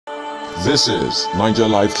This is Niger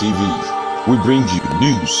Live TV. We bring you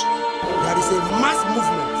news. There is a mass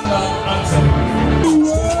movement.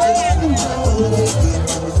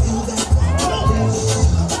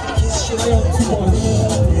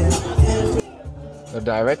 The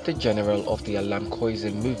Director General of the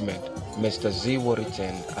ALAMCOISM movement, Mr.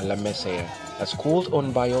 Alamieyesiegha, has called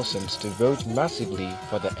on Bayelsans to vote massively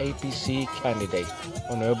for the APC candidate,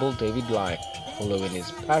 Honorable David Lyon, following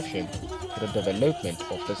his passion for the development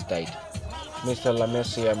of the state. Mr.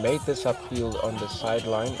 Alamieyesiegha made this appeal on the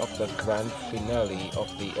sideline of the grand finale of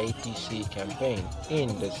the APC campaign in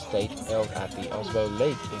the state held at the Osbo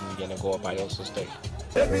Lake in Yenagoa, Bayelsa State.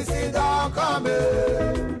 APC don't come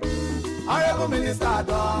in. Honorable Minister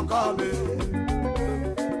don't come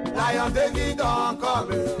in. Lyon don't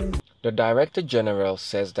come in. The Director General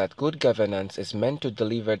says that good governance is meant to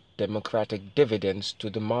deliver democratic dividends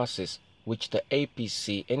to the masses, which the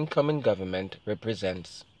APC incoming government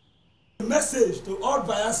represents. Message to all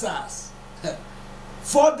Bayelsas: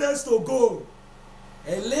 4 days to go.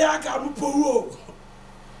 Elia Kamupo,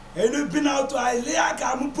 and you've been out to Elia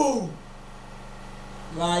Kamupo.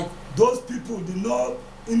 Like those people, the North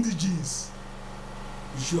indigenous.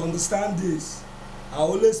 You should understand this. I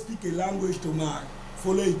always speak a language to my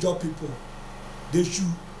fellow job people. They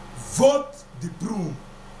should vote the broom.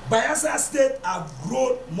 Bayelsa State have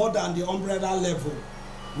grown more than the umbrella level.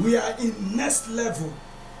 We are in next level.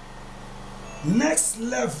 Next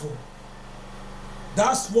level.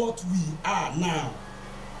 That's what we are now.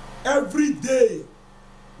 Every day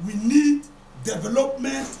we need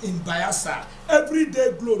development in Bayelsa. Every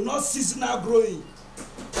day grow, not seasonal growing.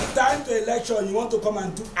 Time to election, you want to come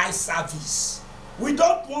and do eye service. We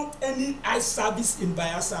don't want any eye service in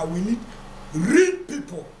Bayelsa. We need real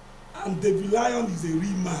people, and David Lyon is a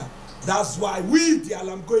real man. That's why we, the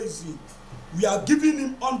ALAMCOISM, we are giving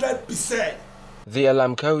him 100%. The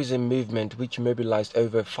ALAMCOISM movement, which mobilized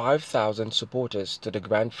over 5,000 supporters to the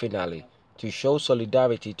grand finale to show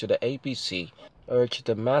solidarity to the APC, urged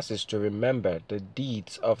the masses to remember the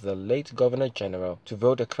deeds of the late Governor General, to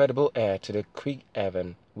vote a credible heir to the Creek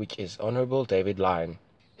Heaven, which is Honorable David Lyon.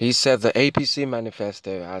 He said the APC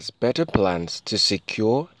manifesto has better plans to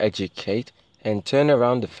secure, educate, and turn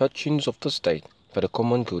around the fortunes of the state for the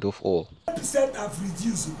common good of all. 7% have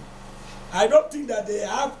reduced. I don't think that they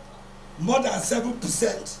have more than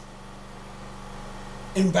 7%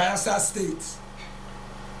 in Bayelsa State.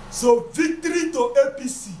 So victory to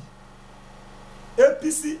APC.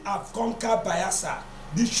 APC have conquered Bayelsa.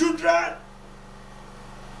 The children,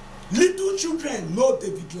 little children, know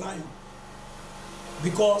David Lyon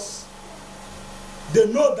because they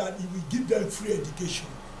know that he will give them free education.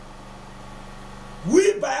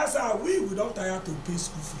 We Bayelsa, we don't tire to pay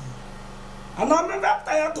school fees. And I'm never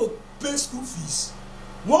tired to pay school fees.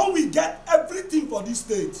 When we get everything for this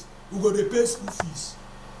state, we go to pay school fees.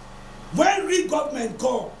 When real government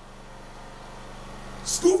come,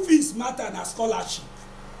 school fees matter than scholarship.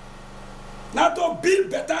 Now to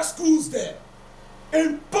build better schools there,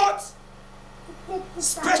 import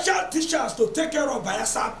special teachers to take care of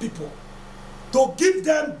Bayelsa people, to give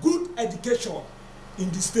them good education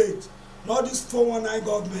in the state. Not this 419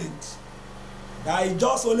 government that is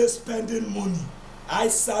just only spending money, eye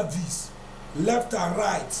service, left and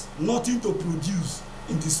right, nothing to produce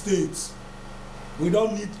in the states. We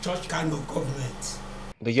don't need such kind of government.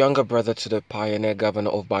 The younger brother to the pioneer governor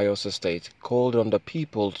of Bayelsa State called on the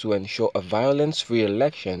people to ensure a violence-free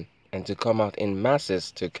election and to come out in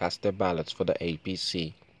masses to cast their ballots for the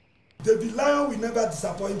APC. David Lyon will never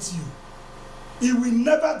disappoint you. He will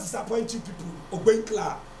never disappoint you people.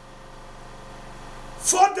 Int'l.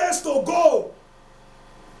 4 days to go.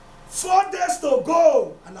 4 days to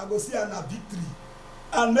go. And I go see a victory.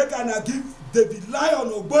 And make an give David Lyon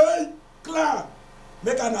Int'l.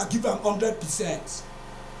 Make an give him 100%.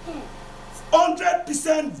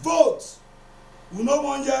 100% vote. We no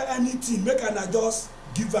want hear anything. Make an just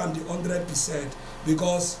give him the 100%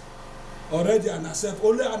 because already an accept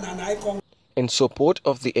only an icon. In support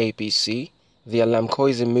of the APC, the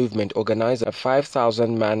ALAMCOISM movement organized a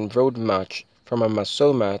 5,000-man road march from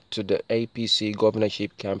Amasoma to the APC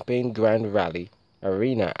governorship campaign grand rally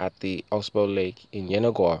arena at the Osbo Lake in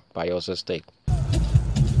Yenagoa, Bayelsa State.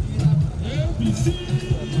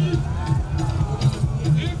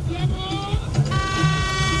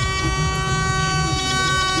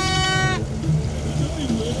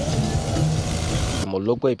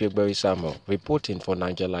 Mologwe Samuel reporting for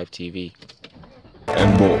Niger Live TV.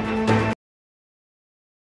 And more.